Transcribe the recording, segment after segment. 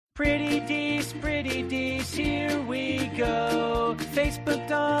Pretty Dees, here we go.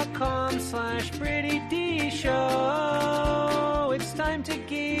 Facebook.com/Pretty Dees Show. It's time to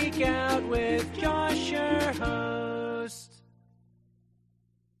geek out with Josh, your host.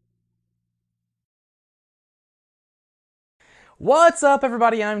 What's up,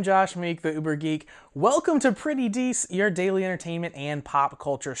 everybody? I'm Josh Meek, the Uber Geek. Welcome to Pretty Dees, your daily entertainment and pop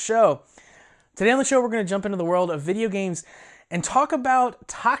culture show. Today on the show, we're going to jump into the world of video games and talk about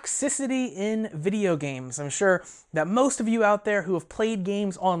toxicity in video games. I'm sure that most of you out there who have played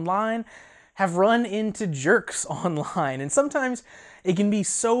games online have run into jerks online, and sometimes it can be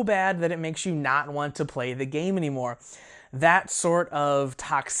so bad that it makes you not want to play the game anymore. That sort of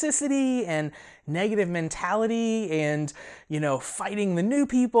toxicity and negative mentality and, fighting the new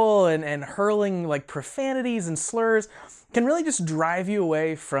people and hurling like profanities and slurs can really just drive you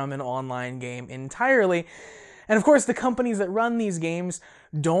away from an online game entirely. And of course, the companies that run these games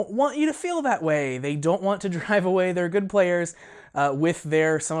don't want you to feel that way. They don't want to drive away their good players with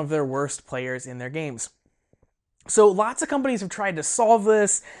some of their worst players in their games. So lots of companies have tried to solve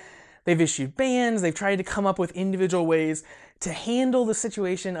this. They've issued bans. They've tried to come up with individual ways to handle the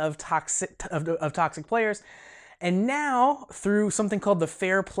situation of toxic players. And now, through something called the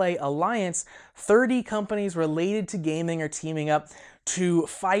Fair Play Alliance, 30 companies related to gaming are teaming up to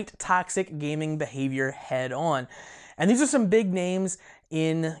fight toxic gaming behavior head on. And these are some big names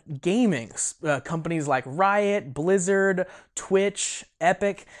in gaming. Companies like Riot, Blizzard, Twitch,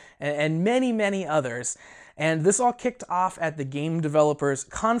 Epic, and many, many others. And this all kicked off at the Game Developers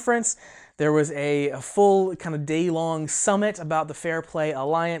Conference. There was a full kind of day-long summit about the Fair Play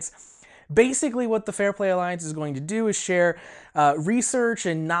Alliance. Basically, what the Fair Play Alliance is going to do is share research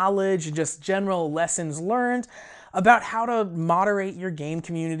and knowledge and just general lessons learned about how to moderate your game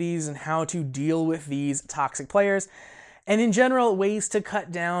communities and how to deal with these toxic players, and in general, ways to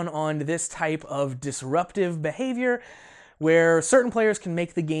cut down on this type of disruptive behavior where certain players can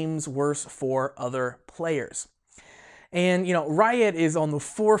make the games worse for other players. And, Riot is on the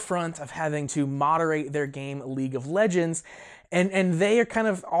forefront of having to moderate their game League of Legends, and they are kind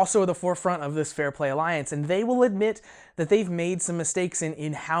of also at the forefront of this Fair Play Alliance, and they will admit that they've made some mistakes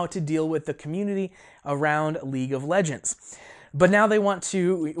in how to deal with the community around League of Legends. But now they want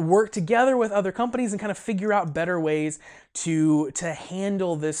to work together with other companies and kind of figure out better ways to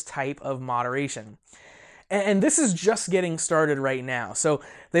handle this type of moderation. And this is just getting started right now. So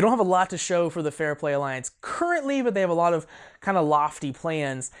they don't have a lot to show for the Fair Play Alliance currently, but they have a lot of kind of lofty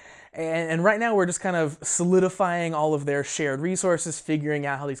plans. And right now we're just kind of solidifying all of their shared resources, figuring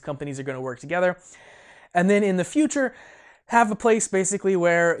out how these companies are going to work together. And then in the future, have a place basically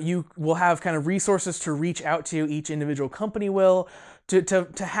where you will have kind of resources to reach out to, each individual company will, to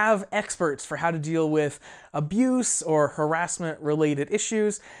have experts for how to deal with abuse or harassment related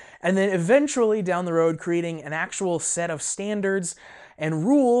issues. And then eventually down the road, creating an actual set of standards and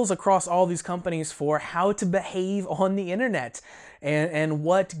rules across all these companies for how to behave on the internet and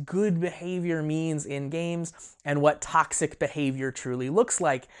what good behavior means in games and what toxic behavior truly looks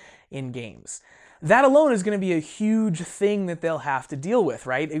like in games. That alone is going to be a huge thing that they'll have to deal with,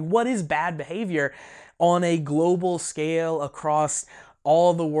 right? What is bad behavior on a global scale across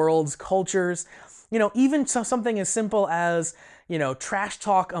all the world's cultures? Even something as simple as, trash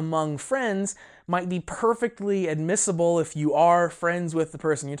talk among friends might be perfectly admissible if you are friends with the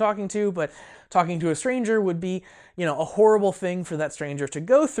person you're talking to, but talking to a stranger would be, a horrible thing for that stranger to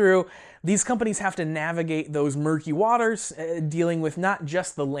go through. These companies have to navigate those murky waters, dealing with not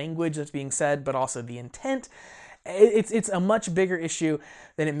just the language that's being said, but also the intent. It's a much bigger issue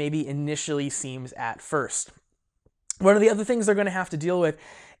than it maybe initially seems at first. One of the other things they're going to have to deal with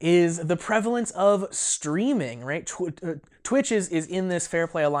is the prevalence of streaming, right? Twitch is in this Fair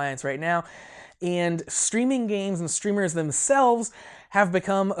Play Alliance right now, and streaming games and streamers themselves have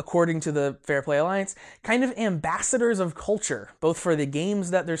become, according to the Fair Play Alliance, kind of ambassadors of culture, both for the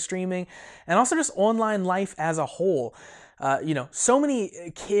games that they're streaming and also just online life as a whole. So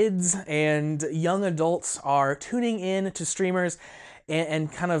many kids and young adults are tuning in to streamers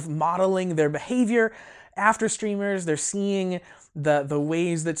and kind of modeling their behavior after streamers. They're seeing the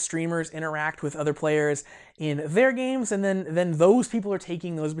ways that streamers interact with other players in their games, and then those people are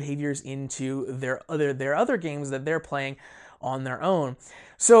taking those behaviors into their other games that they're playing on their own.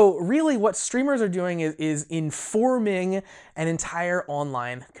 So really what streamers are doing is informing an entire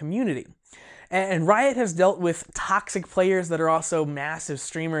online community. And Riot has dealt with toxic players that are also massive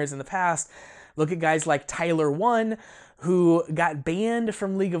streamers in the past. Look at guys like Tyler1, who got banned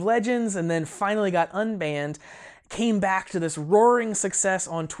from League of Legends and then finally got unbanned, came back to this roaring success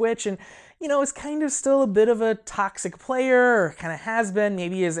on Twitch, and is kind of still a bit of a toxic player, or kind of has been,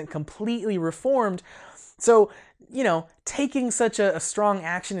 maybe isn't completely reformed. So, taking such a strong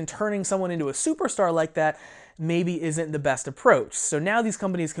action and turning someone into a superstar like that maybe isn't the best approach. So now these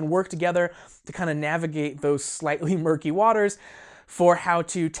companies can work together to kind of navigate those slightly murky waters for how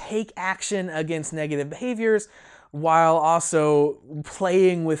to take action against negative behaviors while also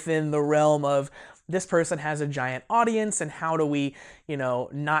playing within the realm of this person has a giant audience, and how do we,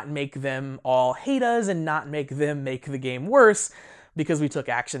 not make them all hate us and not make them make the game worse because we took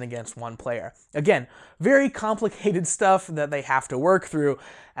action against one player. Again, very complicated stuff that they have to work through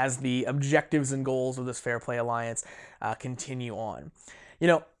as the objectives and goals of this Fair Play Alliance continue on.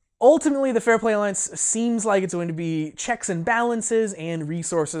 Ultimately, the Fair Play Alliance seems like it's going to be checks and balances and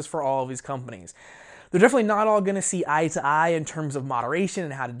resources for all of these companies. They're definitely not all going to see eye to eye in terms of moderation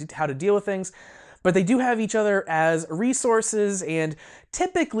and how to deal with things, but they do have each other as resources, and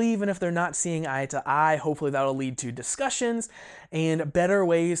typically, even if they're not seeing eye to eye, hopefully that'll lead to discussions and better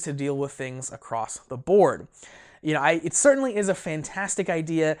ways to deal with things across the board. It certainly is a fantastic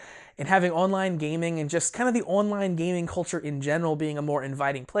idea, and having online gaming and just kind of the online gaming culture in general being a more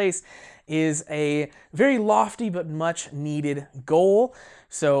inviting place is a very lofty but much needed goal.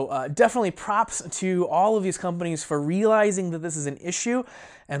 So definitely props to all of these companies for realizing that this is an issue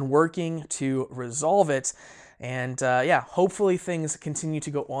and working to resolve it. And hopefully things continue to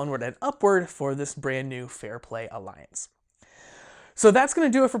go onward and upward for this brand new Fair Play Alliance. So that's going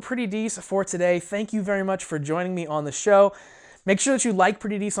to do it for Pretty Dece for today. Thank you very much for joining me on the show. Make sure that you like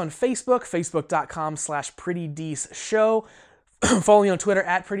Pretty Dece on Facebook, facebook.com/PrettyDeceShow. Follow me on Twitter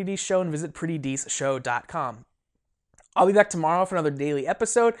 @PrettyDeceShow and visit PrettyDeceShow.com. I'll be back tomorrow for another daily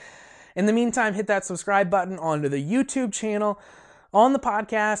episode. In the meantime, hit that subscribe button onto the YouTube channel, on the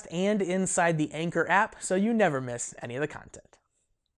podcast, and inside the Anchor app so you never miss any of the content.